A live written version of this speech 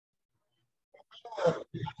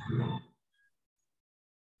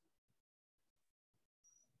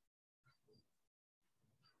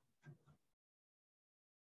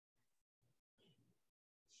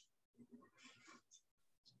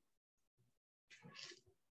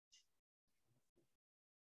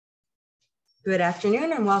Good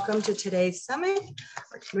afternoon and welcome to today's summit,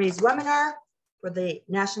 or today's webinar for the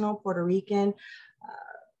National Puerto Rican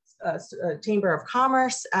Chamber of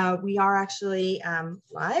Commerce. We are actually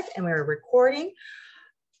live and we're recording.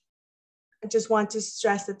 I just want to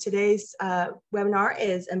stress that today's webinar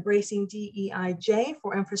is Embracing DEIJ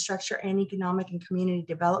for Infrastructure and Economic and Community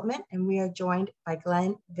Development, and we are joined by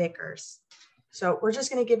Glenn Vickers. So we're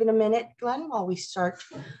just going to give it a minute, Glenn, while we start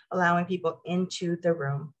allowing people into the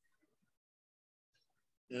room.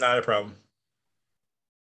 Not a problem.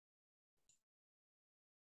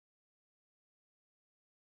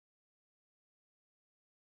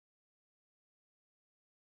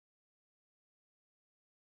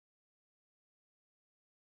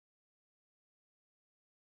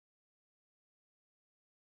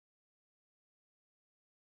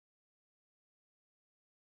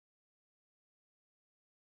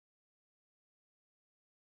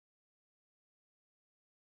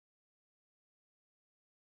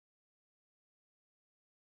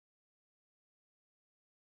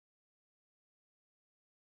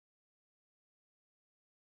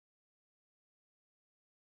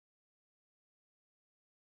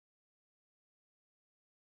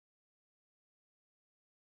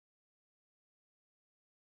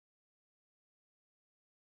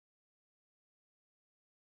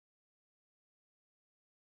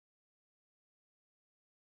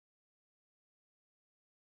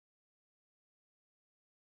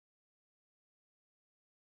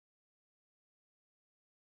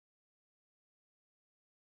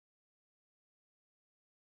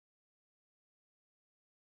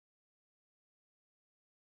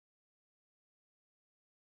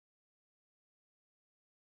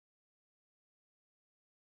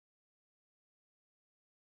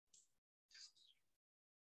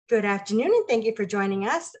 Good afternoon, and thank you for joining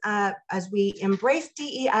us as we embrace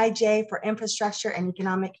DEIJ for infrastructure and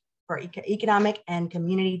economic and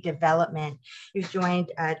community development. You've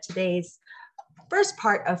joined today's first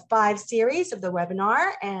part of 5 series of the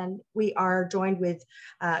webinar, and we are joined with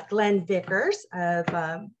Glenn Vickers of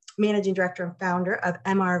Managing Director and Founder of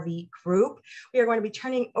MRV Group. We are going to be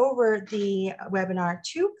turning over the webinar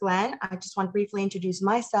to Glenn. I just want to briefly introduce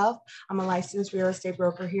myself. I'm a licensed real estate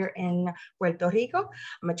broker here in Puerto Rico.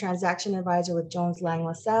 I'm a transaction advisor with Jones Lang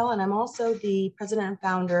LaSalle, and I'm also the president and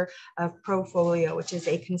founder of Profolio, which is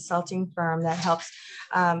a consulting firm that helps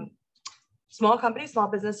small companies, small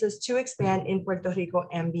businesses to expand in Puerto Rico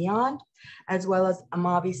and beyond, as well as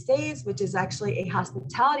MRV, which is actually a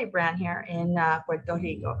hospitality brand here in Puerto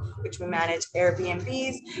Rico, which we manage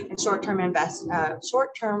Airbnbs and short-term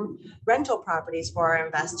rental properties for our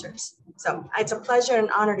investors. So it's a pleasure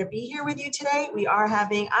and honor to be here with you today.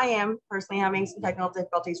 I am personally having some technical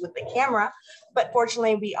difficulties with the camera, but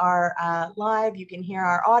fortunately we are live. You can hear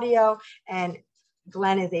our audio, and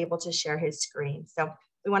Glenn is able to share his screen. So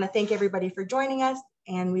we want to thank everybody for joining us,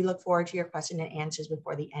 and we look forward to your question and answers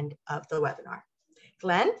before the end of the webinar.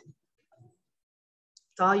 Glenn,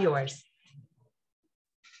 it's all yours.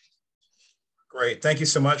 Great, thank you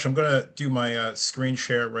so much. I'm going to do my screen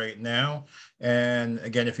share right now. And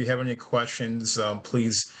again, if you have any questions,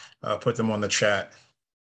 please put them on the chat.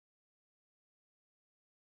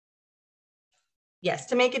 Yes,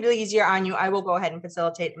 to make it easier on you, I will go ahead and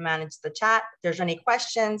facilitate and manage the chat. If there's any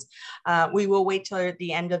questions, we will wait till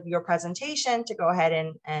the end of your presentation to go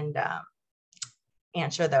ahead and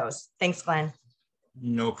answer those. Thanks, Glenn.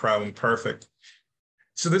 No problem, perfect.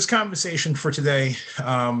 So this conversation for today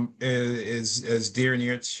is dear and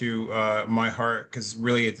near to my heart, because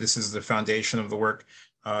really this is the foundation of the work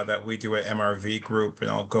that we do at MRV Group,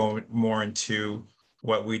 and I'll go more into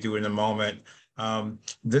what we do in a moment.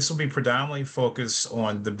 This will be predominantly focused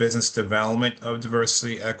on the business development of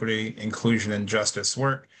diversity, equity, inclusion, and justice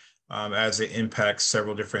work as it impacts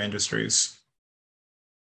several different industries.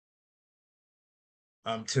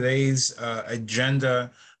 Today's agenda,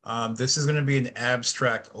 this is going to be an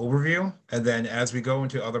abstract overview, and then as we go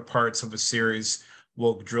into other parts of the series,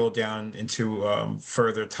 we'll drill down into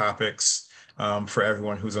further topics for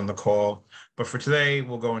everyone who's on the call. But for today,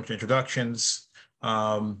 we'll go into introductions.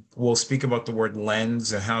 We'll speak about the word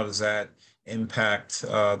lens and how does that impact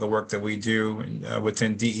the work that we do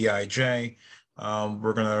within DEIJ.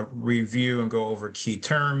 We're going to review and go over key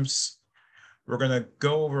terms. We're going to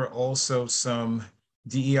go over also some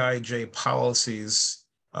DEIJ policies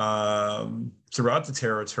throughout the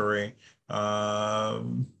territory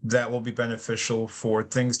that will be beneficial for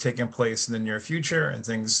things taking place in the near future and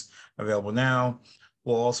things available now.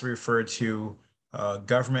 We'll also refer to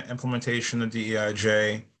government implementation of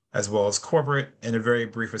DEIJ, as well as corporate, and a very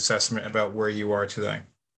brief assessment about where you are today.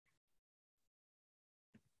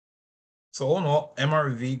 So all in all,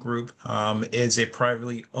 MRV Group is a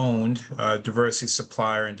privately owned diversity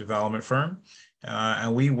supplier and development firm.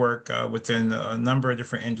 And we work within a number of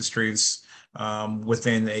different industries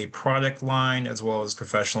within a product line as well as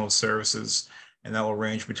professional services. And that will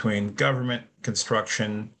range between government,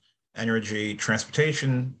 construction, energy,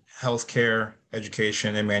 transportation, healthcare,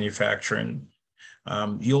 education, and manufacturing.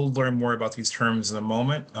 You'll learn more about these terms in a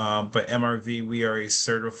moment, but MRV, we are a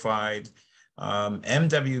certified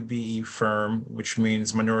MWBE firm, which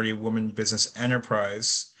means Minority Women Business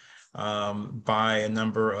Enterprise, by a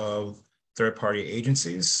number of third-party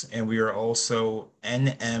agencies. And we are also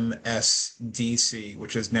NMSDC,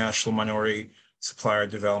 which is National Minority Supplier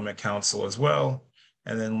Development Council as well.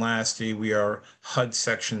 And then lastly, we are HUD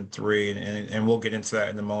Section 3, and we'll get into that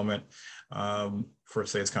in a moment for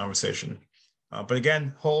today's conversation. But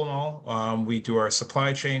again, whole in all, we do our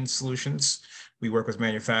supply chain solutions. We work with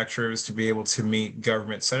manufacturers to be able to meet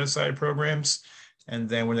government set-aside programs. And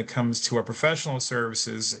then when it comes to our professional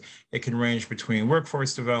services, it can range between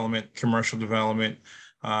workforce development, commercial development,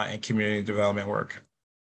 and community development work.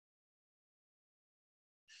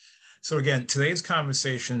 So again, today's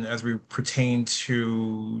conversation, as we pertain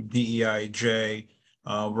to DEIJ,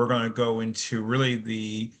 we're going to go into really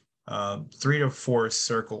the 3 to 4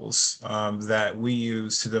 circles that we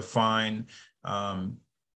use to define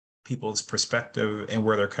people's perspective and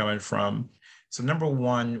where they're coming from. So number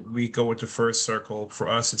 1, we go with the first circle. For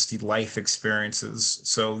us, it's the life experiences.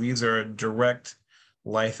 So these are direct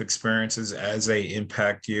life experiences as they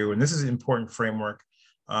impact you. And this is an important framework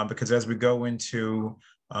because as we go into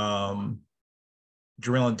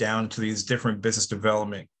drilling down to these different business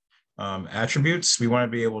development attributes, we want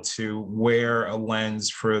to be able to wear a lens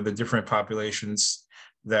for the different populations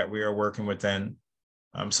that we are working within.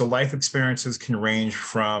 So life experiences can range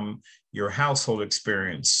from your household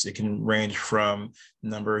experience. It can range from the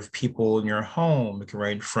number of people in your home. It can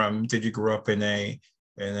range from, did you grow up in a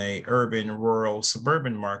urban, rural,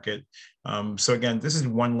 suburban market? So again, this is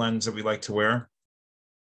one lens that we like to wear.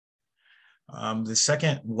 The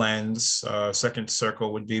second lens, second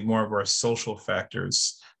circle would be more of our social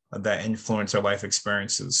factors that influence our life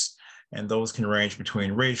experiences. And those can range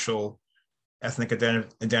between racial, ethnic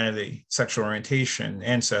identity, sexual orientation,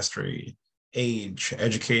 ancestry, age,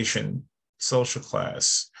 education, social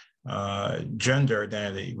class, gender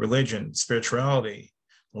identity, religion, spirituality,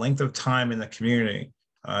 length of time in the community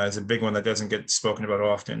is a big one that doesn't get spoken about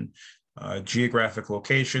often, geographic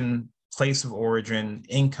location, place of origin,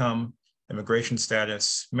 income, immigration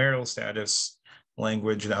status, marital status,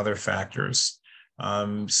 language, and other factors.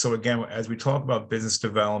 So again, as we talk about business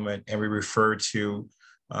development and we refer to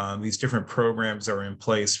these different programs that are in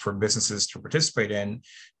place for businesses to participate in,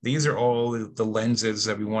 these are all the lenses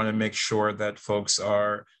that we want to make sure that folks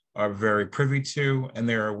are very privy to and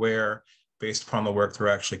they're aware based upon the work they're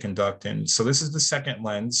actually conducting. So this is the second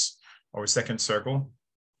lens or second circle.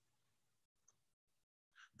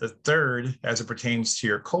 The third, as it pertains to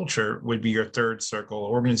your culture, would be your third circle,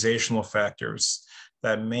 organizational factors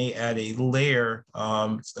that may add a layer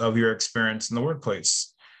of your experience in the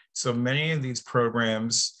workplace. So many of these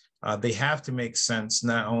programs, they have to make sense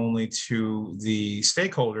not only to the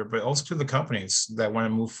stakeholder, but also to the companies that want to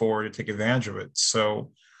move forward and take advantage of it. So,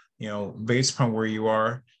 based upon where you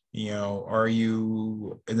are, are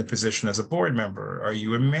you in the position as a board member? Are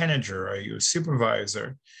you a manager? Are you a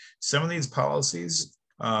supervisor? Some of these policies,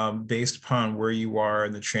 based upon where you are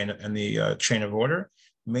in the chain of order,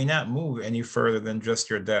 may not move any further than just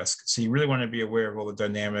your desk. So you really want to be aware of all the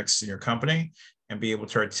dynamics in your company and be able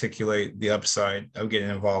to articulate the upside of getting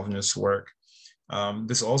involved in this work.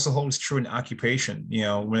 This also holds true in occupation.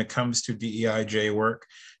 When it comes to DEIJ work,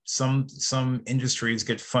 some industries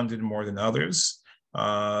get funded more than others,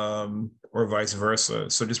 or vice versa.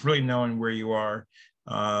 So just really knowing where you are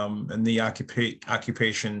and the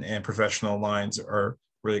occupation and professional lines are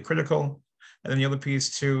really critical. And then the other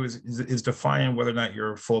piece too is defining whether or not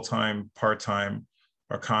you're full-time, part-time,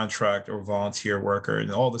 or contract or volunteer worker.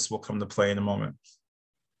 And all this will come to play in a moment.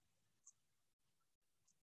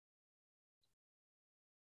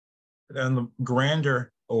 And the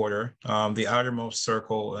grander order, the outermost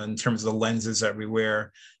circle in terms of the lenses that we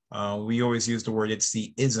wear, we always use the word, it's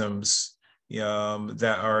the isms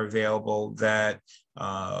that are available that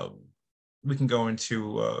we can go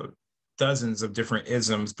into dozens of different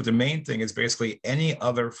isms, but the main thing is basically any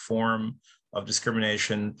other form of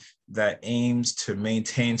discrimination that aims to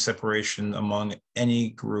maintain separation among any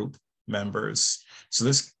group members. So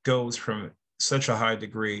this goes from such a high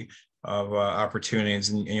degree of opportunities.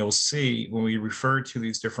 And you'll see when we refer to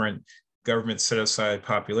these different government set-aside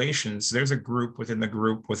populations, there's a group within the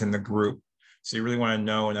group within the group. So you really want to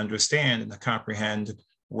know and understand and comprehend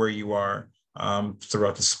where you are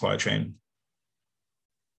throughout the supply chain.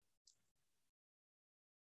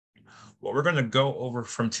 What we're going to go over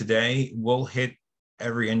from today will hit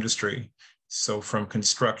every industry. So from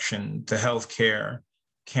construction to healthcare,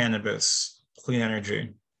 cannabis, clean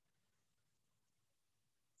energy,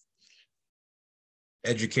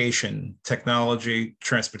 education, technology,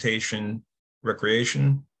 transportation,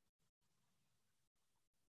 recreation,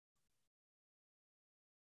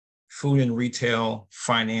 food and retail,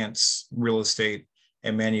 finance, real estate,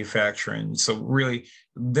 and manufacturing. So really,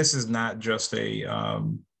 this is not just a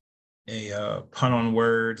pun on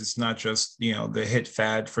words. It's not just, the hit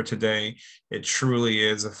fad for today. It truly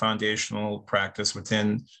is a foundational practice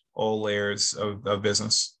within all layers of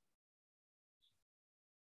business.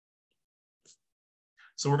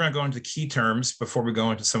 So we're going to go into key terms before we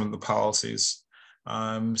go into some of the policies.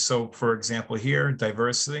 So for example here,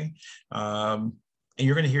 diversity. And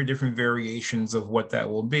you're going to hear different variations of what that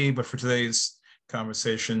will be, but for today's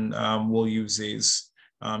conversation, we'll use these.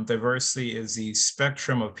 Diversity is the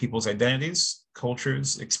spectrum of people's identities,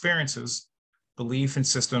 cultures, experiences, belief and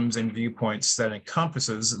systems, and viewpoints that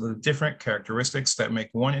encompasses the different characteristics that make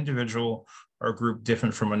one individual or group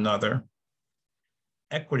different from another.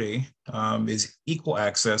 Equity is equal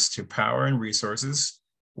access to power and resources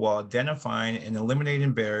while identifying and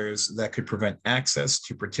eliminating barriers that could prevent access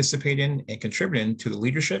to participating and contributing to the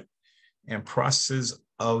leadership and processes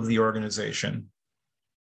of the organization.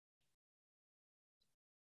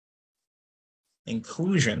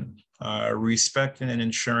 Inclusion, respecting and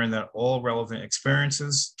ensuring that all relevant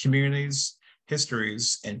experiences, communities,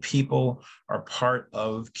 histories, and people are part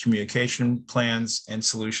of communication plans and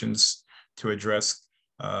solutions to address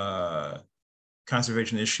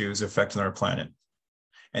conservation issues affecting our planet.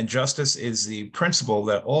 And justice is the principle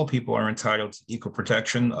that all people are entitled to equal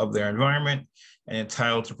protection of their environment and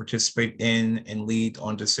entitled to participate in and lead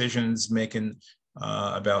on decisions making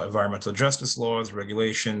about environmental justice laws,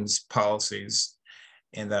 regulations, policies,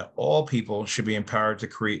 and that all people should be empowered to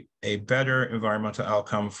create a better environmental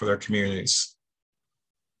outcome for their communities.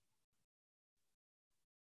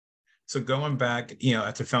 So going back,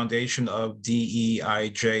 at the foundation of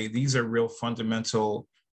DEIJ, these are real fundamental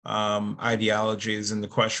ideologies. And the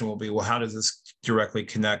question will be, well, how does this directly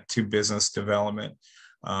connect to business development?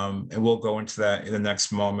 And we'll go into that in the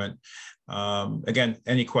next moment. Again,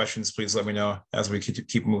 any questions, please let me know as we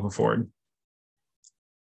keep moving forward.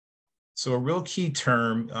 So a real key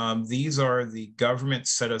term, these are the government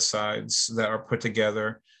set-asides that are put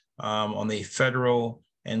together on the federal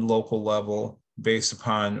and local level based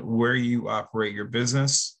upon where you operate your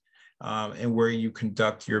business and where you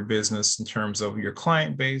conduct your business in terms of your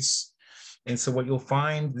client base. And so what you'll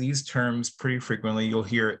find these terms pretty frequently, you'll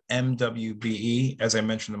hear MWBE, as I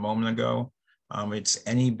mentioned a moment ago. It's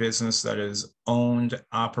any business that is owned,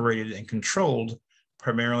 operated, and controlled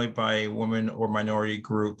primarily by a woman or minority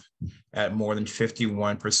group at more than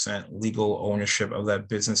 51% legal ownership of that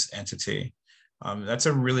business entity. That's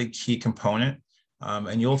a really key component.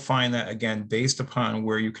 And you'll find that, again, based upon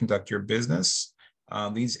where you conduct your business,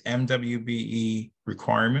 these MWBE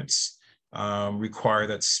requirements require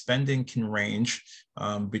that spending can range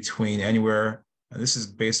between anywhere, and this is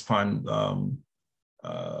based upon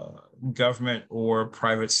government or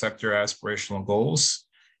private sector aspirational goals.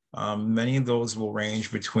 Many of those will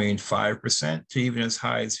range between 5% to even as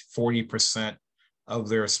high as 40% of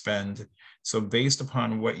their spend. So based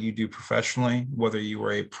upon what you do professionally, whether you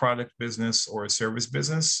are a product business or a service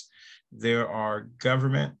business, there are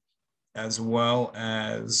government as well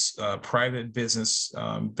as private business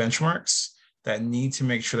benchmarks that need to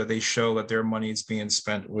make sure that they show that their money is being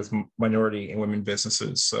spent with minority and women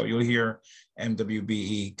businesses. So you'll hear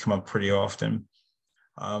MWBE come up pretty often.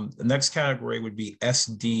 The next category would be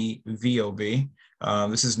SDVOB.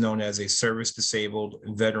 This is known as a service disabled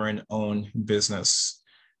veteran owned business.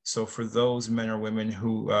 So for those men or women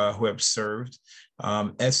who have served,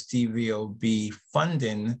 SDVOB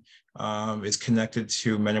funding is connected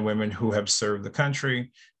to men and women who have served the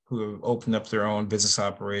country, who have opened up their own business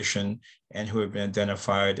operation, and who have been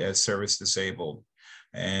identified as service disabled.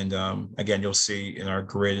 And again, you'll see in our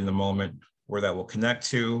grid in a moment where that will connect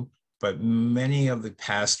to. But many of the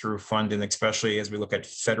pass-through funding, especially as we look at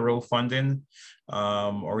federal funding,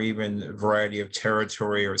 or even a variety of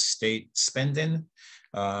territory or state spending,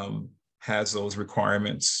 has those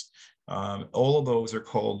requirements. All of those are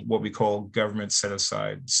called what we call government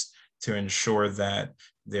set-asides to ensure that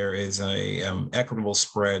there is a equitable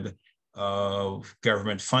spread of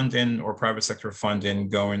government funding or private sector funding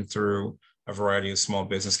going through a variety of small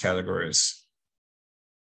business categories.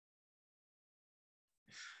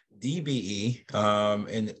 DBE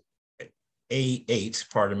and A8,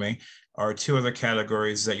 pardon me, are two other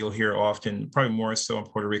categories that you'll hear often, probably more so in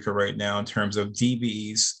Puerto Rico right now, in terms of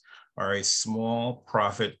DBEs are a small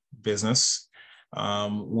profit business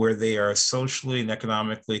where they are socially and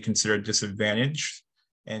economically considered disadvantaged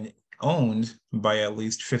and owned by at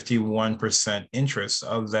least 51% interest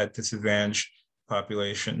of that disadvantaged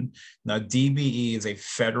population. Now, DBE is a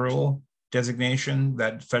federal designation.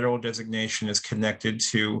 That federal designation is connected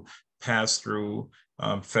to pass-through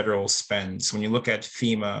federal spend. So when you look at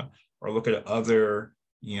FEMA or look at other,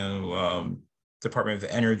 Department of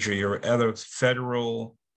Energy or other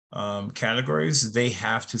federal categories, they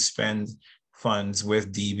have to spend funds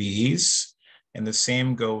with DBEs. And the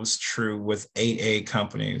same goes true with 8A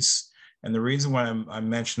companies. And the reason why I'm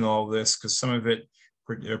mentioning all this, because some of it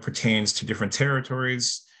pertains to different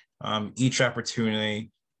territories. Each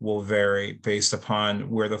opportunity will vary based upon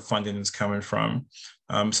where the funding is coming from.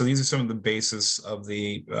 So these are some of the basis of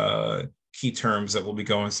the key terms that we'll be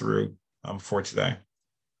going through for today.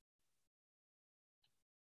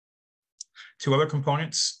 Two other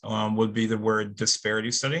components would be the word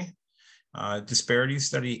disparity study. Disparity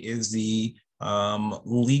study is the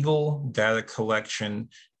legal data collection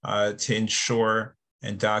to ensure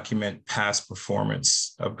and document past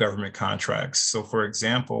performance of government contracts. So for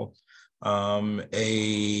example,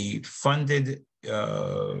 a funded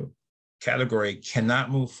category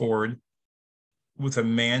cannot move forward with a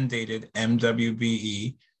mandated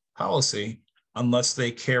MWBE policy unless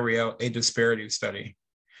they carry out a disparity study.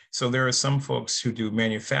 So there are some folks who do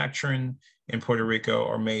manufacturing in Puerto Rico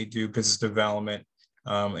or may do business development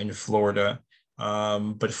in Florida,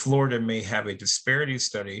 but Florida may have a disparity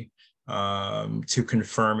study to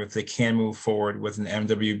confirm if they can move forward with an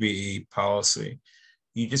MWBE policy.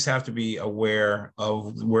 You just have to be aware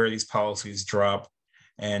of where these policies drop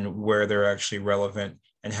and where they're actually relevant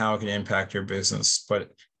and how it can impact your business.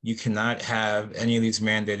 But you cannot have any of these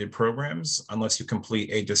mandated programs unless you complete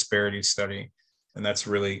a disparity study. And that's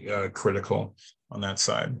really critical on that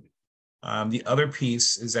side. The other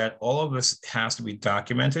piece is that all of this has to be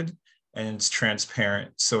documented and it's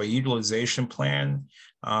transparent. So a utilization plan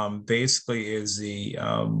basically is the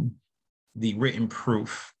written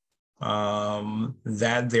proof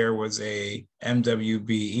that there was a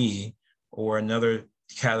MWBE or another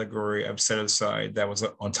category of set aside that was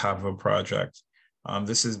on top of a project.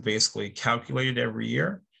 This is basically calculated every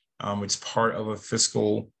year. It's part of a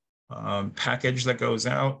fiscal package that goes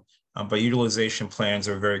out, but utilization plans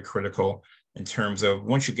are very critical in terms of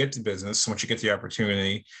once you get to business, once you get the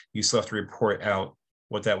opportunity, you still have to report out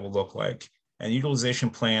what that will look like. And utilization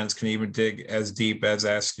plans can even dig as deep as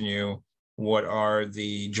asking you, what are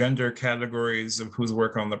the gender categories of who's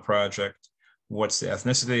working on the project? What's the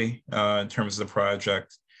ethnicity in terms of the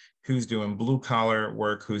project? Who's doing blue collar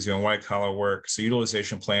work? Who's doing white collar work? So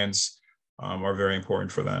utilization plans are very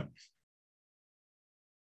important for that.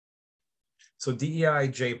 So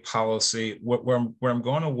DEIJ policy, where I'm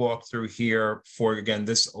going to walk through here for, again,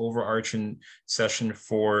 this overarching session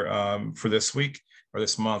for this week or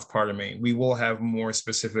this month, pardon me, we will have more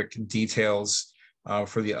specific details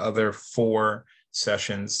for the other 4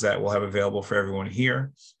 sessions that we'll have available for everyone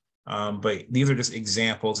here. But these are just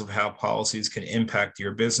examples of how policies can impact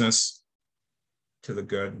your business to the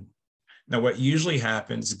good. Now, what usually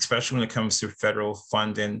happens, especially when it comes to federal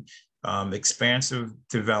funding, expansive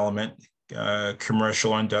development,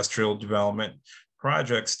 commercial industrial development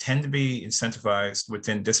projects tend to be incentivized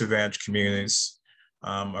within disadvantaged communities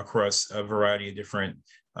across a variety of different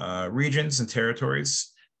regions and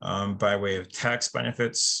territories by way of tax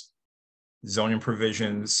benefits, zoning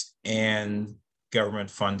provisions, and government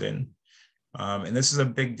funding. And this is a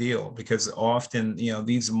big deal because often,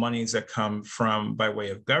 these monies that come from by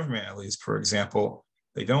way of government, at least, for example,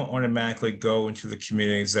 they don't automatically go into the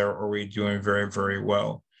communities that are already doing very, very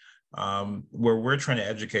well. Where we're trying to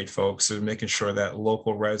educate folks is making sure that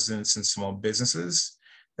local residents and small businesses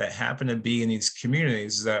that happen to be in these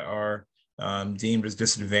communities that are deemed as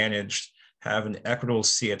disadvantaged have an equitable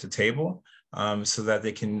seat at the table so that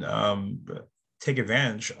they can take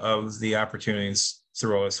advantage of the opportunities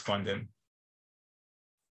through all this funding.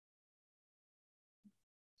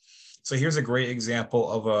 So here's a great example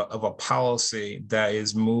of a policy that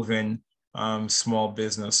is moving small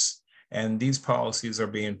business. And these policies are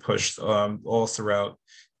being pushed all throughout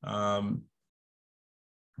so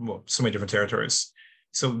many different territories.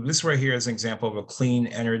 So this right here is an example of a Clean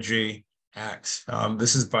Energy Act.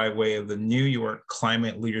 This is by way of the New York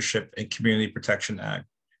Climate Leadership and Community Protection Act.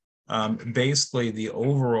 Basically, the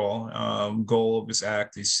overall goal of this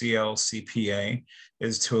act, the CLCPA,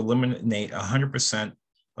 is to eliminate 100%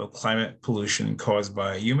 of climate pollution caused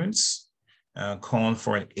by humans, calling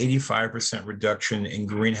for an 85% reduction in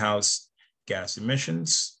greenhouse gas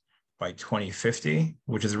emissions by 2050,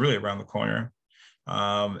 which is really around the corner,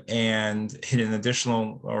 and hit an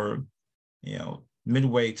additional or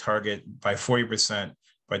midway target by 40%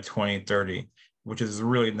 by 2030, which is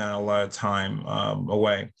really not a lot of time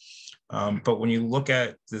away. But when you look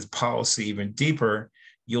at this policy even deeper,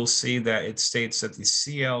 you'll see that it states that the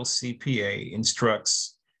CLCPA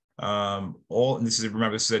instructs all, and this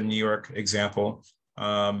is a New York example,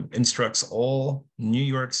 instructs all New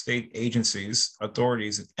York state agencies,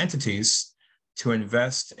 authorities, and entities to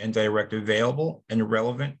invest and direct available and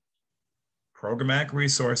relevant programmatic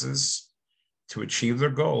resources to achieve their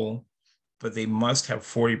goal, but they must have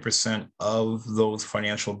 40% of those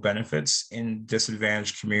financial benefits in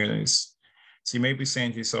disadvantaged communities. So you may be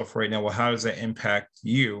saying to yourself right now, well, how does that impact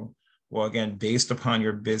you? Well, again, based upon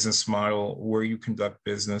your business model, where you conduct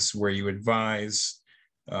business, where you advise,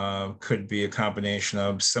 could be a combination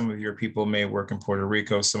of some of your people may work in Puerto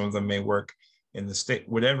Rico, some of them may work in the state,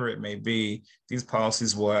 whatever it may be, these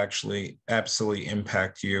policies will actually absolutely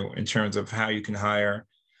impact you in terms of how you can hire,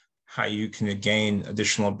 how you can gain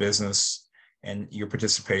additional business, and your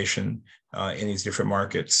participation in these different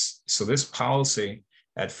markets. So this policy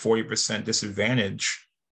at 40% disadvantage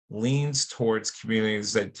leans towards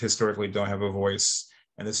communities that historically don't have a voice.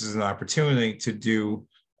 And this is an opportunity to do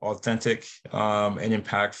authentic and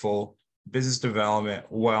impactful business development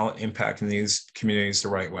while impacting these communities the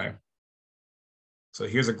right way. So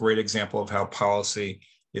here's a great example of how policy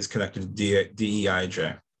is connected to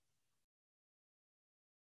DEIJ.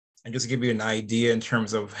 And just to give you an idea in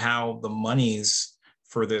terms of how the monies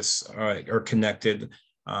for this are connected,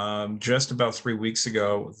 just about 3 weeks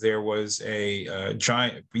ago, there was a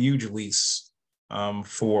huge lease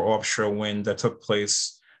for offshore wind that took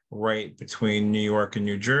place right between New York and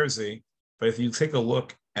New Jersey. But if you take a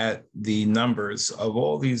look at the numbers of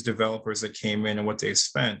all these developers that came in and what they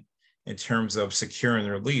spent in terms of securing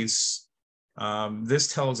their lease,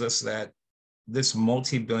 this tells us that this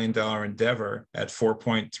multi-billion-dollar endeavor at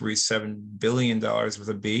 $4.37 billion with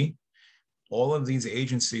a B, all of these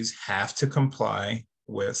agencies have to comply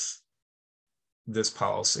with this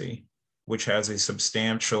policy, which has a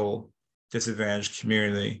substantial disadvantaged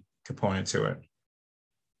community component to it.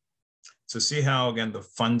 So see how, again, the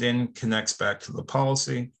funding connects back to the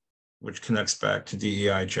policy, which connects back to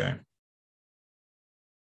DEIJ.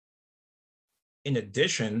 In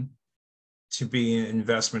addition to being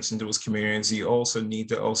investments into those communities, you also need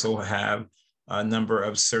to also have a number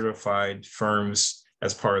of certified firms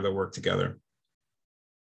as part of the work together.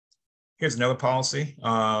 Here's another policy.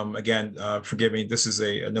 Again, forgive me, this is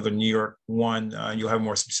another New York one. You'll have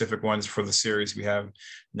more specific ones for the series we have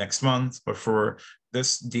next month. But for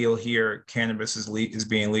this deal here, cannabis is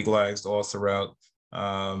being legalized all throughout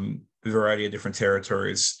a variety of different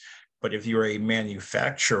territories. But if you're a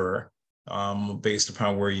manufacturer, based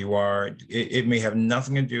upon where you are, it may have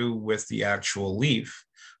nothing to do with the actual leaf,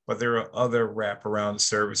 but there are other wraparound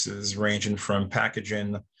services ranging from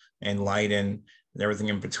packaging and lighting and everything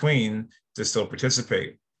in between to still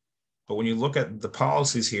participate. But when you look at the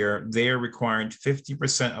policies here, they are requiring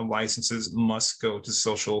 50% of licenses must go to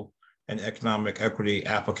social and economic equity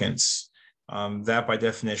applicants. That by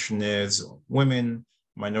definition is women,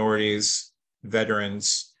 minorities,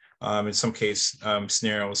 veterans, in some case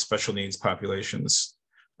scenarios, special needs populations.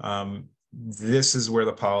 This is where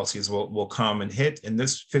the policies will come and hit, and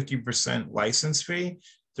this 50% license fee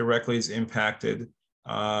directly is impacted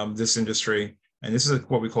this industry. And this is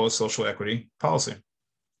what we call a social equity policy.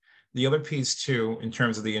 The other piece too, in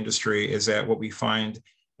terms of the industry, is that what we find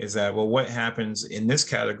is that, well, what happens in this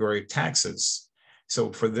category, taxes.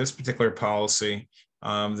 So for this particular policy,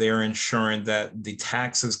 they are ensuring that the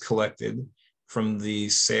taxes collected from the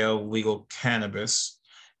sale of legal cannabis,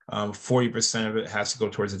 40% of it has to go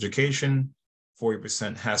towards education,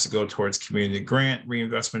 40% has to go towards community grant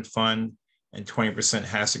reinvestment fund, and 20%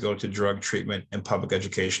 has to go to drug treatment and public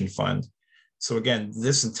education fund. So again,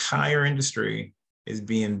 this entire industry is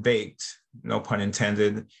being baked, no pun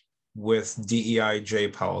intended, with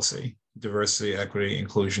DEIJ policy, diversity, equity,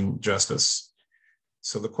 inclusion, justice.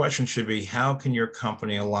 So the question should be, how can your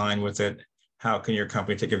company align with it? How can your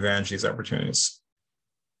company take advantage of these opportunities?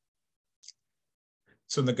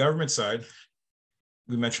 So on the government side,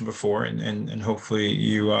 we mentioned before, and hopefully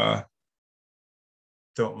you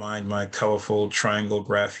Don't mind my colorful triangle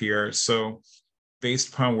graph here. So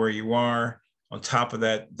based upon where you are, on top of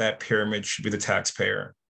that pyramid should be the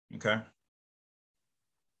taxpayer, okay?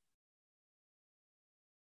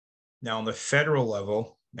 Now on the federal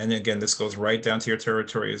level, and again, this goes right down to your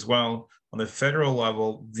territory as well, on the federal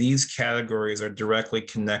level, these categories are directly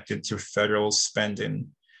connected to federal spending.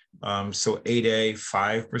 So 8A,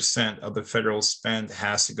 5% of the federal spend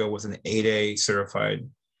has to go with an 8A certified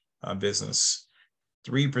business.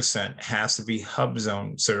 3% has to be Hub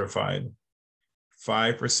Zone certified.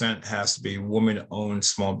 5% has to be woman-owned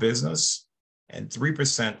small business. And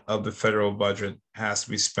 3% of the federal budget has to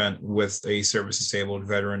be spent with a service-disabled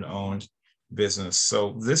veteran-owned business.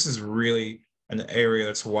 So this is really an area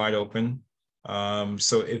that's wide open.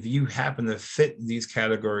 So if you happen to fit these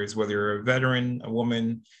categories, whether you're a veteran, a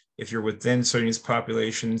woman, if you're within certain these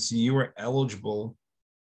populations, you are eligible,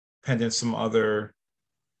 pending some other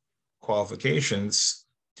qualifications,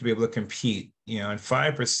 to be able to compete. And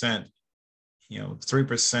 5%,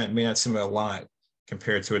 3% may not seem a lot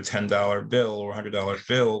compared to a $10 bill or $100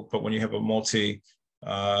 bill, but when you have a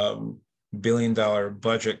multi-billion-dollar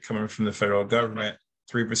budget coming from the federal government,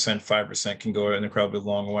 3%, 5% can go an incredibly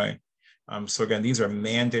long way. So again, these are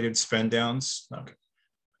mandated spend downs. Okay.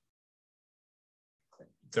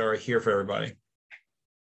 They're here for everybody.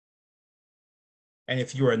 And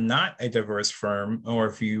if you are not a diverse firm, or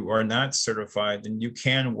if you are not certified, then you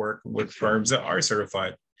can work with firms that are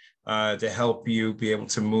certified to help you be able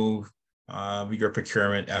to move your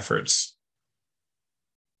procurement efforts.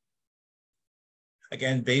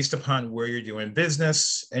 Again, based upon where you're doing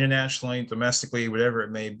business, internationally, domestically, whatever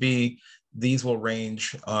it may be, these will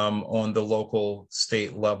range on the local,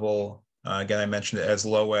 state level. Again, I mentioned as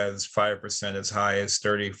low as 5%, as high as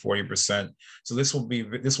 30, 40%. So this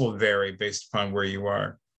will vary based upon where you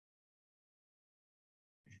are.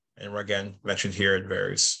 And again, mentioned here, it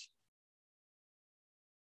varies.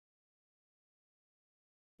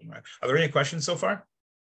 All right. Are there any questions so far?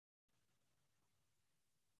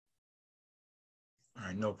 All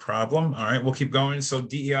right, no problem. All right, we'll keep going. So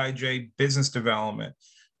DEIJ business development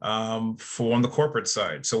for on the corporate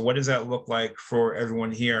side. So what does that look like for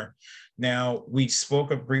everyone here? Now, we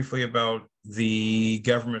spoke briefly about the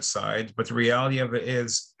government side, but the reality of it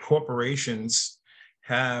is corporations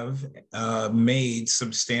have made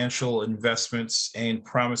substantial investments and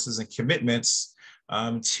promises and commitments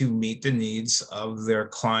to meet the needs of their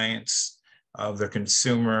clients, of their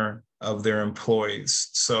consumer, of their employees.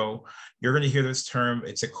 So you're going to hear this term.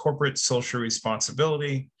 It's a corporate social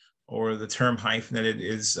responsibility, or the term hyphenated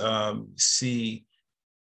is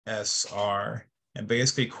CSR. And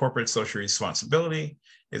basically, corporate social responsibility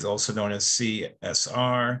is also known as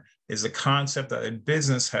CSR, is the concept that a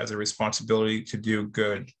business has a responsibility to do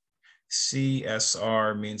good.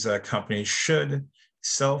 CSR means that a company should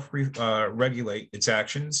self-regulate its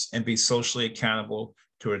actions and be socially accountable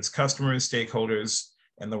to its customers, stakeholders,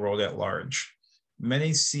 and the world at large.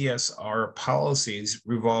 Many CSR policies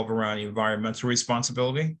revolve around environmental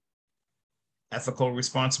responsibility, ethical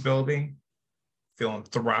responsibility,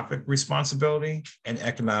 philanthropic responsibility, and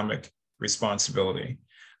economic responsibility.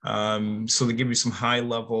 So to give you some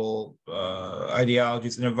high-level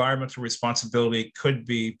ideologies, an environmental responsibility could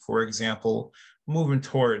be, for example, moving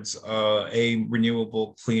towards a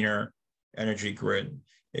renewable, cleaner energy grid.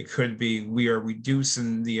 It could be we are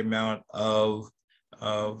reducing the amount of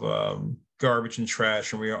garbage and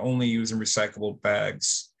trash, and we are only using recyclable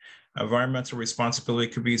bags. Environmental responsibility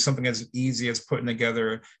could be something as easy as putting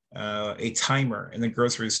together a timer in the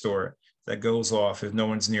grocery store that goes off if no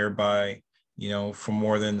one's nearby, for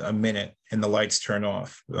more than a minute, and the lights turn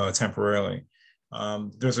off temporarily.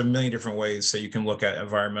 There's a million different ways that you can look at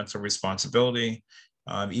environmental responsibility,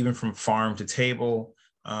 even from farm to table.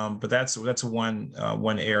 But that's one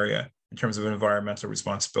area in terms of environmental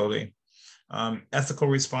responsibility. Ethical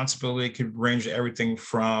responsibility could range everything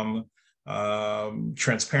from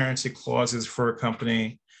transparency clauses for a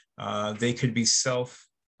company. They could be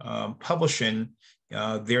self-publishing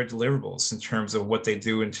their deliverables in terms of what they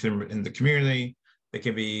do in the community. They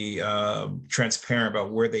can be transparent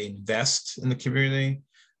about where they invest in the community.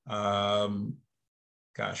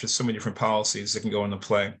 There's so many different policies that can go into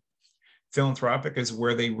play. Philanthropic is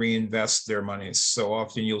where they reinvest their monies. So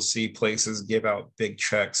often you'll see places give out big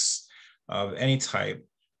checks of any type,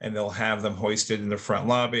 and they'll have them hoisted in the front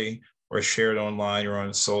lobby or shared online or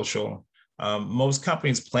on social. Most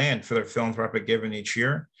companies plan for their philanthropic giving each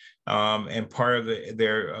year, and part of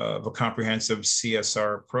their comprehensive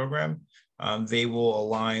CSR program, they will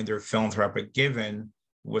align their philanthropic giving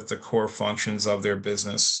with the core functions of their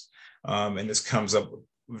business. And this comes up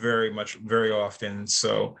very often.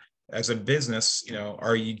 So as a business,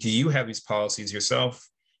 do you have these policies yourself?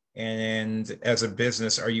 And as a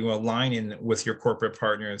business, are you aligning with your corporate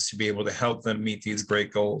partners to be able to help them meet these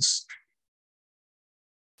great goals?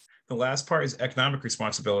 The last part is economic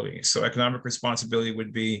responsibility. So economic responsibility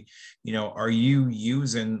would be, are you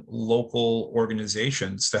using local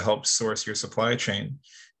organizations to help source your supply chain?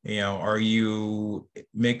 Are you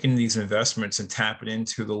making these investments and tapping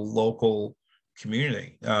into the local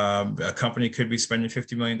community? A company could be spending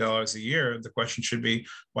 $50 million a year. The question should be,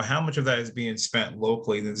 well, how much of that is being spent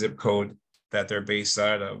locally in the zip code that they're based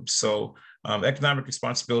out of? So economic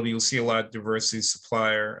responsibility, you'll see a lot of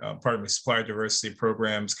supplier diversity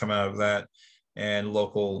programs come out of that, and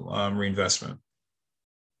local reinvestment.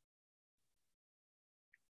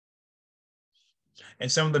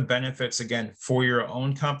 And some of the benefits, again, for your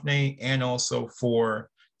own company and also for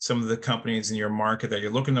some of the companies in your market that you're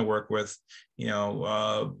looking to work with,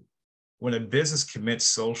 when a business commits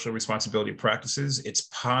social responsibility practices, it's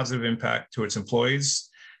positive impact to its employees,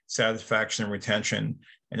 satisfaction and retention.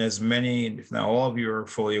 And as many, if not all of you are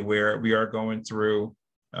fully aware, we are going through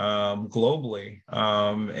globally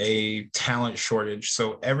a talent shortage.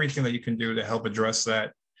 So everything that you can do to help address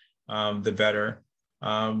that, the better.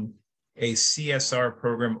 A CSR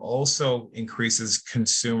program also increases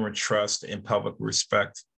consumer trust and public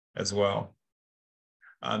respect as well.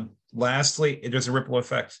 Lastly, there's a ripple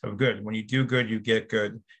effect of good. When you do good, you get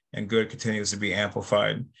good, and good continues to be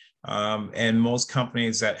amplified. And most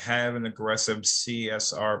companies that have an aggressive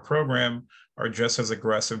CSR program are just as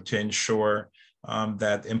aggressive to ensure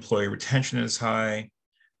that employee retention is high.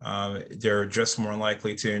 They're just more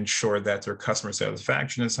likely to ensure that their customer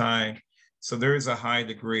satisfaction is high. So there is a high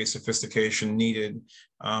degree of sophistication needed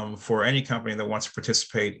for any company that wants to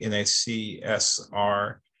participate in a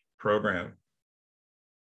CSR program.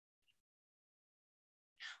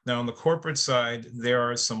 Now, on the corporate side, there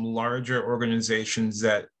are some larger organizations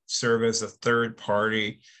that serve as a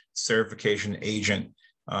third-party certification agent.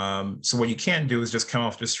 So what you can do is just come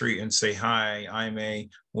off the street and say, hi, I'm a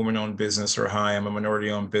woman-owned business, or hi, I'm a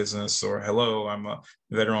minority-owned business, or hello, I'm a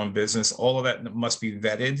veteran-owned business. All of that must be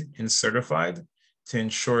vetted and certified to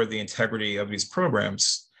ensure the integrity of these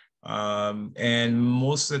programs. And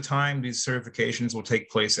most of the time, these certifications will take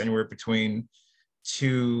place anywhere between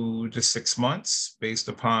 2 to 6 months based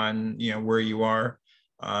upon where you are.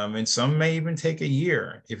 And some may even take a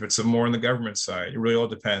year if it's more on the government side. It really all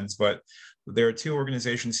depends. But there are 2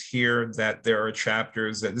 organizations here that there are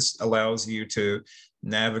chapters that this allows you to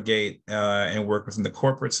navigate and work within the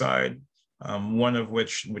corporate side. One of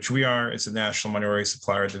which we are, is the National Minority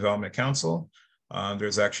Supplier Development Council.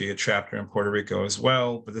 There's actually a chapter in Puerto Rico as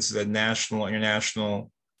well, but this is a national,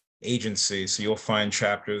 international agency. So you'll find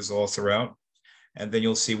chapters all throughout. And then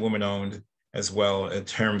you'll see woman-owned as well in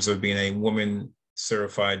terms of being a woman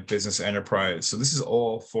certified business enterprise. So this is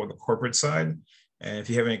all for the corporate side. And if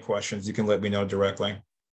you have any questions, you can let me know directly.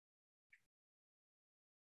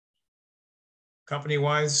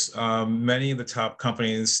 Company-wise, many of the top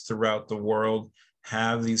companies throughout the world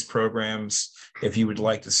have these programs. If you would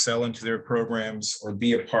like to sell into their programs or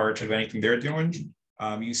be a part of anything they're doing,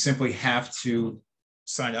 you simply have to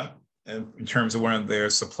sign up in terms of one of their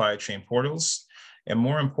supply chain portals. And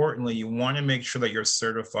more importantly, you want to make sure that you're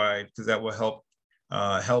certified, because that will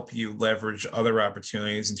help you leverage other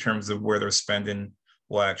opportunities in terms of where their spending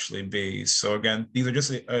will actually be. So again, these are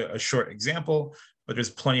just a short example, but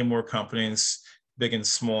there's plenty more companies, big and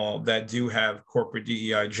small, that do have corporate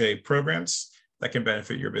DEIJ programs that can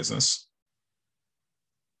benefit your business.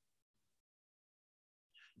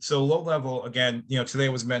 So low level, again, today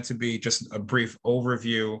was meant to be just a brief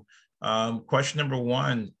overview. Question number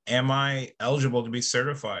 1, am I eligible to be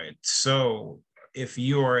certified? So if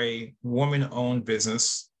you are a woman-owned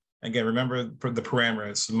business, again, remember the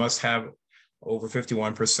parameters, you must have over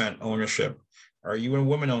 51% ownership. Are you a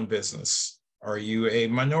woman-owned business? Are you a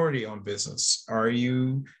minority-owned business? Are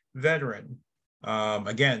you veteran?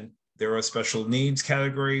 Again, there are special needs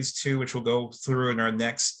categories too, which we'll go through in our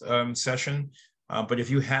next session. But if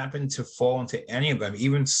you happen to fall into any of them,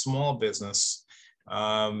 even small business,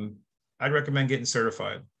 I'd recommend getting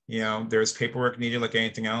certified. There's paperwork needed like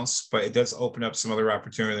anything else, but it does open up some other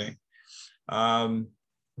opportunity.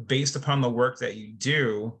 Based upon the work that you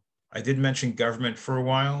do, I did mention government for a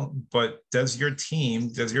while, but does your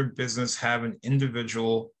business have an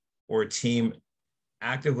individual or a team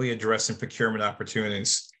actively addressing procurement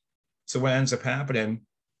opportunities? So what ends up happening,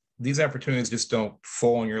 these opportunities just don't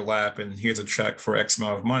fall in your lap and here's a check for X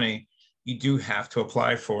amount of money. You do have to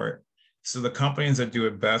apply for it. So the companies that do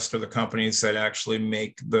it best are the companies that actually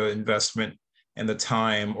make the investment and the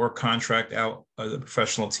time or contract out the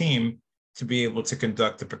professional team to be able to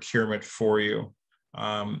conduct the procurement for you.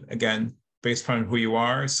 Again, based upon who you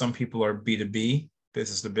are, some people are B2B,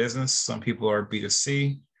 business to business. Some people are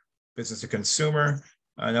B2C, business to consumer.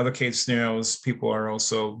 In other case scenarios, people are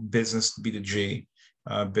also business B2G,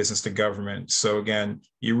 business to government. So again,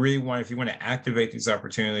 you really want, if you want to activate these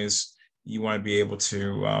opportunities, you want to be able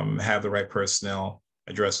to have the right personnel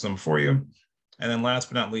address them for you. And then last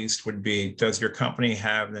but not least would be, does your company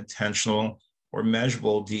have an intentional or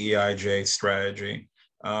measurable DEIJ strategy?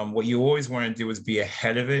 What you always want to do is be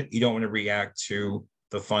ahead of it. You don't want to react to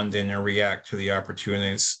the funding or react to the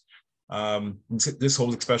opportunities. This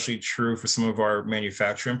holds especially true for some of our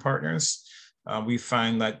manufacturing partners. We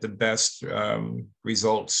find that the best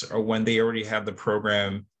results are when they already have the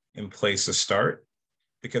program in place to start.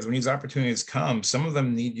 Because when these opportunities come, some of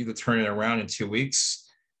them need you to turn it around in 2 weeks.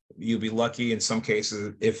 You'll be lucky in some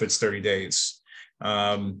cases if it's 30 days.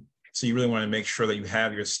 So you really want to make sure that you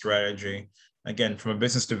have your strategy. Again, from a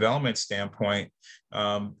business development standpoint,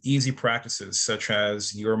 easy practices such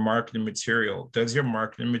as your marketing material. Does your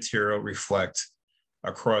marketing material reflect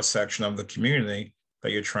a cross-section of the community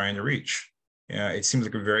that you're trying to reach? It seems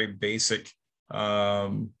like a very basic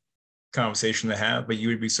conversation to have, but you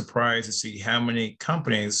would be surprised to see how many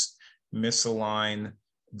companies misalign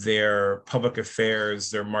their public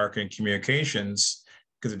affairs, their marketing communications,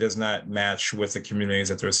 because it does not match with the communities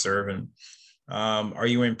that they're serving. Are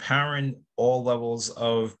you empowering all levels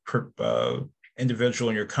of individual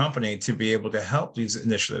in your company to be able to help these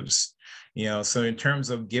initiatives? So in terms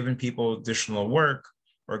of giving people additional work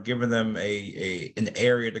or giving them an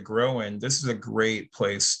area to grow in, this is a great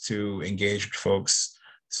place to engage with folks.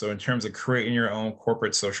 So in terms of creating your own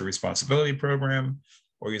corporate social responsibility program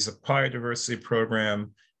or your supplier diversity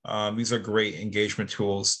program, these are great engagement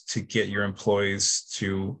tools to get your employees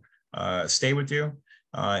to stay with you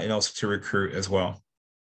and also to recruit as well.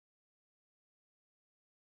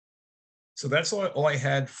 So that's all I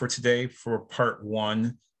had for today for part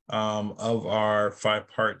 1 of our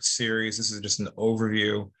 5-part series. This is just an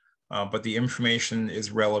overview, but the information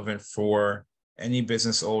is relevant for any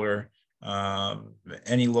business owner,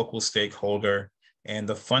 any local stakeholder, and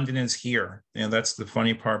the funding is here. And that's the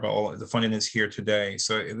funny part about all the funding is here today.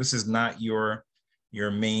 So if this is not your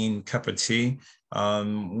main cup of tea,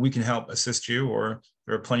 we can help assist you, or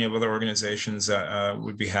there are plenty of other organizations that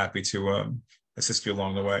would be happy to assist you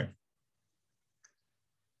along the way.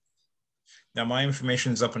 Now, my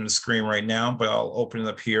information is up on the screen right now, but I'll open it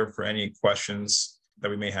up here for any questions that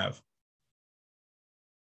we may have.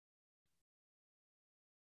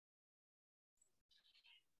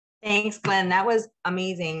 Thanks, Glenn. That was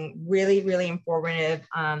amazing. Really, really informative.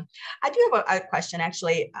 I do have a question,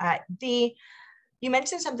 actually. You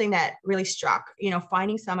mentioned something that really struck,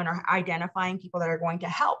 finding someone or identifying people that are going to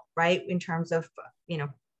help, right? In terms of,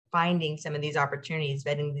 finding some of these opportunities,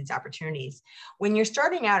 vetting these opportunities. When you're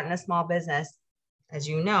starting out in a small business, as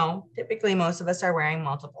you know, typically most of us are wearing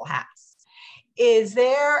multiple hats. Is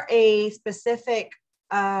there a specific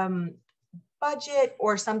budget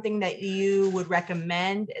or something that you would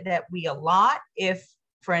recommend that we allot if,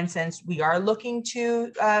 for instance, we are looking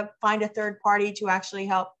to find a third party to actually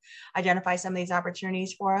help identify some of these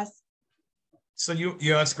opportunities for us? So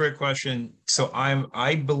that's a great question. So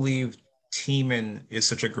I believe teaming is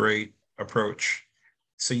such a great approach.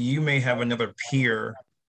 So you may have another peer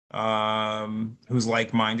who's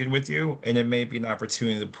like-minded with you, and it may be an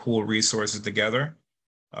opportunity to pool resources together.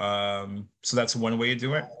 So that's one way to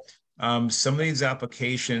do it. Some of these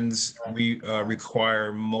applications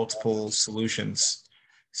require multiple solutions.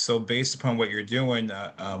 So based upon what you're doing,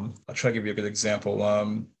 I'll try to give you a good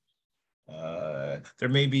example. There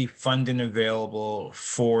may be funding available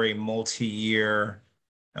for a multi-year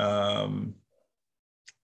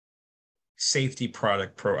safety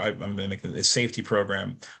product I'm going to make a safety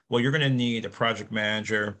program. Well, you're going to need a project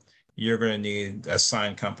manager. You're going to need a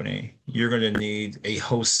sign company. You're going to need a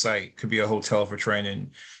host site. Could be a hotel for training.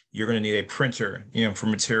 You're going to need a printer, for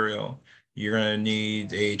material. You're going to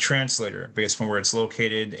need a translator based on where it's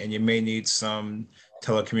located, and you may need some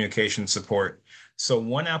telecommunication support. So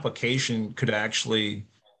one application could actually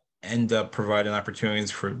end up providing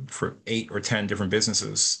opportunities for 8 or 10 different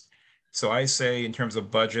businesses. So I say in terms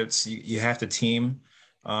of budgets, you have to team.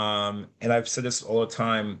 And I've said this all the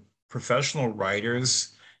time, professional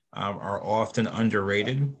writers are often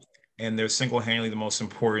underrated, and they're single-handedly the most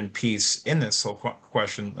important piece in this whole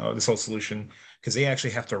question, this whole solution, because they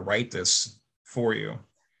actually have to write this for you.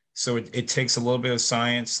 So it takes a little bit of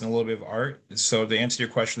science and a little bit of art. So to answer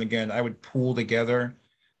your question again, I would pool together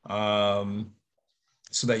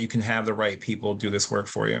so that you can have the right people do this work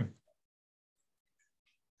for you.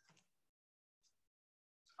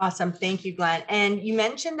 Awesome. Thank you, Glenn. And you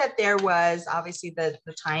mentioned that there was obviously the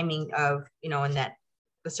timing of, and that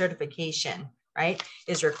the certification, right,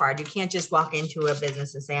 is required. You can't just walk into a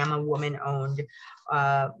business and say, I'm a woman-owned,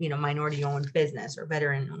 minority-owned business or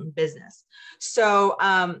veteran-owned business. So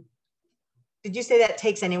did you say that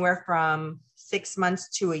takes anywhere from 6 months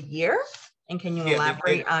to a year? And can you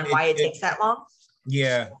elaborate on why it takes that long?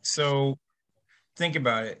 Yeah. So think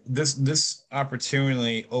about it. This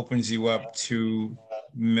opportunity opens you up to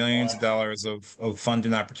millions of dollars of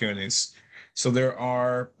funding opportunities. So there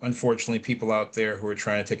are, unfortunately, people out there who are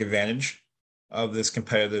trying to take advantage of this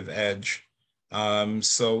competitive edge.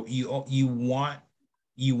 So you want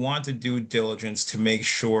to due diligence to make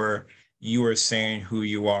sure you are saying who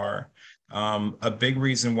you are. A big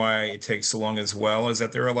reason why it takes so long as well is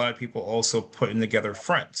that there are a lot of people also putting together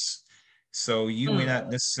fronts. So you may not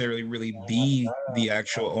necessarily really be the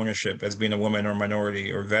actual ownership as being a woman or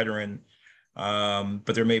minority or veteran,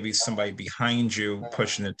 but there may be somebody behind you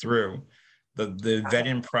pushing it through. The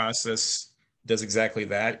vetting process does exactly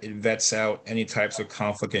that. It vets out any types of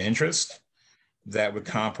conflict of interest that would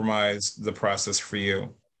compromise the process for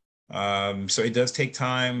you. So it does take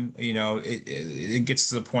time. It gets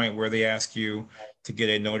to the point where they ask you to get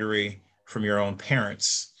a notary from your own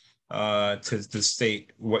parents to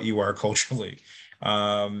state what you are culturally.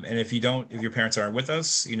 And if your parents aren't with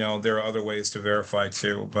us, there are other ways to verify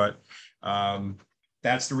too. But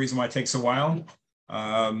that's the reason why it takes a while.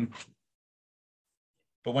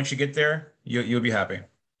 But once you get there, you'll be happy.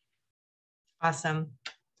 Awesome.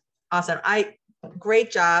 Great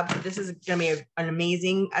job. This is going to be an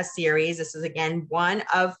amazing series. This is, again, 1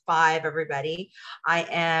 of 5, everybody. I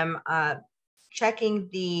am checking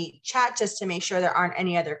the chat just to make sure there aren't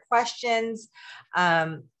any other questions.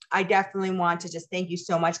 I definitely want to just thank you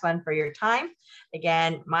so much, Glenn, for your time.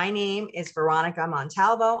 Again, my name is Veronica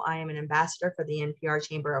Montalvo. I am an ambassador for the NPR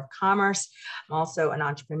Chamber of Commerce. I'm also an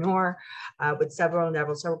entrepreneur with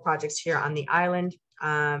several projects here on the island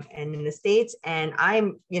and in the States. And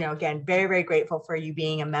I'm, again, very, very grateful for you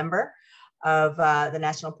being a member of the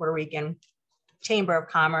National Puerto Rican Chamber of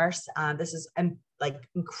Commerce. This is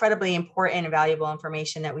incredibly important and valuable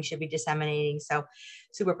information that we should be disseminating. So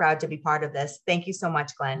super proud to be part of this. Thank you so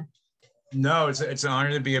much, Glenn. No, it's an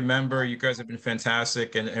honor to be a member. You guys have been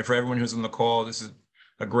fantastic. And for everyone who's on the call, this is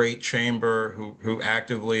a great chamber who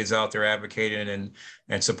actively is out there advocating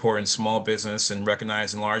and supporting small business and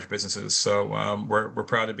recognizing large businesses. So we're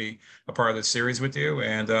proud to be a part of this series with you,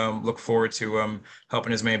 and look forward to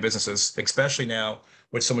helping as many businesses, especially now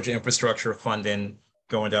with so much infrastructure funding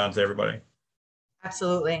going down to everybody.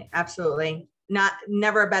 Absolutely. Absolutely.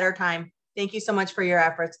 Never a better time. Thank you so much for your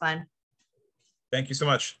efforts, Glenn. Thank you so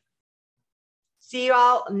much. See you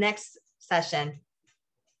all next session.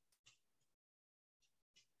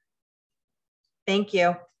 Thank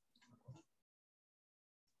you.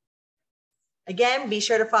 Again, be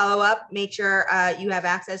sure to follow up. Make sure you have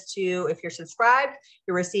access to, if you're subscribed,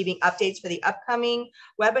 you're receiving updates for the upcoming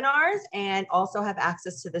webinars, and also have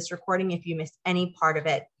access to this recording if you missed any part of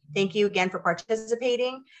it. Thank you again for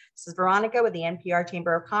participating. This is Veronica with the NPR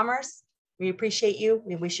Chamber of Commerce. We appreciate you.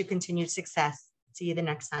 We wish you continued success. See you the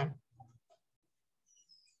next time.